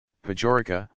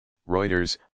Podgorica,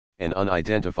 Reuters, an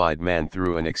unidentified man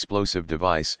threw an explosive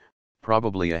device,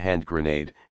 probably a hand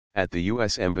grenade, at the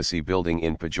U.S. Embassy building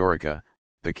in Podgorica,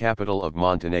 the capital of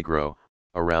Montenegro,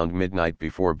 around midnight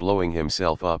before blowing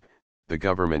himself up, the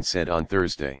government said on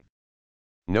Thursday.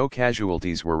 No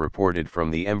casualties were reported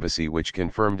from the embassy, which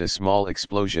confirmed a small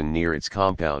explosion near its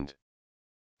compound.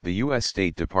 The U.S.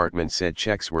 State Department said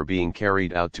checks were being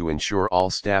carried out to ensure all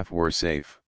staff were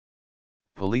safe.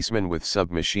 Policemen with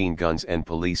submachine guns and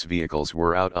police vehicles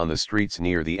were out on the streets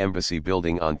near the embassy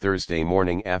building on Thursday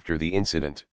morning after the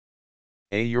incident.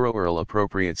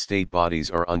 Appropriate state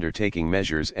bodies are undertaking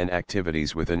measures and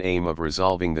activities with an aim of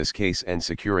resolving this case and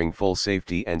securing full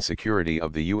safety and security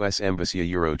of the U.S. Embassy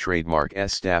Trademark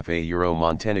S staff.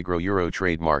 Montenegro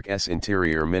Trademark S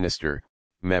Interior Minister,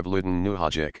 Mevludin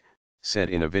Nuhajic, said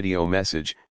in a video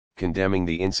message, condemning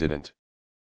the incident.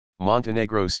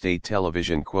 Montenegro state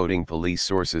television, quoting police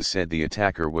sources, said the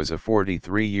attacker was a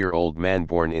 43-year-old man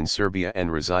born in Serbia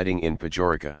and residing in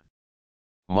Podgorica.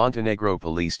 Montenegro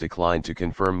police declined to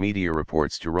confirm media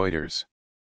reports to Reuters.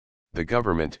 The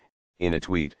government, in a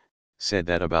tweet, said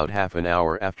that about half an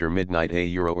hour after midnight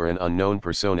an unknown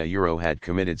persona had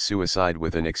committed suicide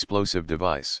with an explosive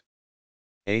device.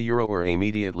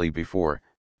 Immediately before,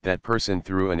 that person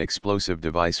threw an explosive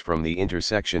device from the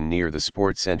intersection near the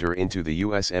sports center into the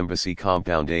U.S. Embassy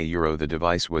compound. The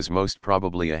device was most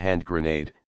probably a hand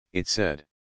grenade, it said.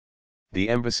 The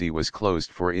embassy was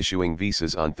closed for issuing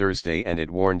visas on Thursday, and it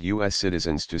warned U.S.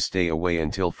 citizens to stay away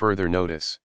until further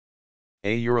notice.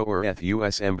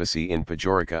 U.S. Embassy in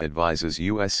Podgorica advises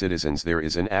U.S. citizens there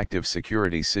is an active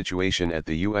security situation at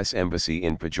the U.S. Embassy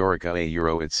in Podgorica.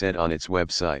 It said on its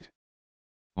website.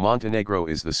 Montenegro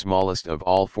is the smallest of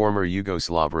all former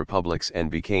Yugoslav republics and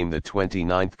became the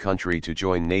 29th country to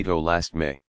join NATO last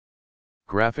May.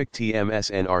 Graphic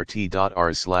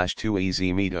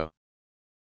tmsnrt.rs/2ezmeto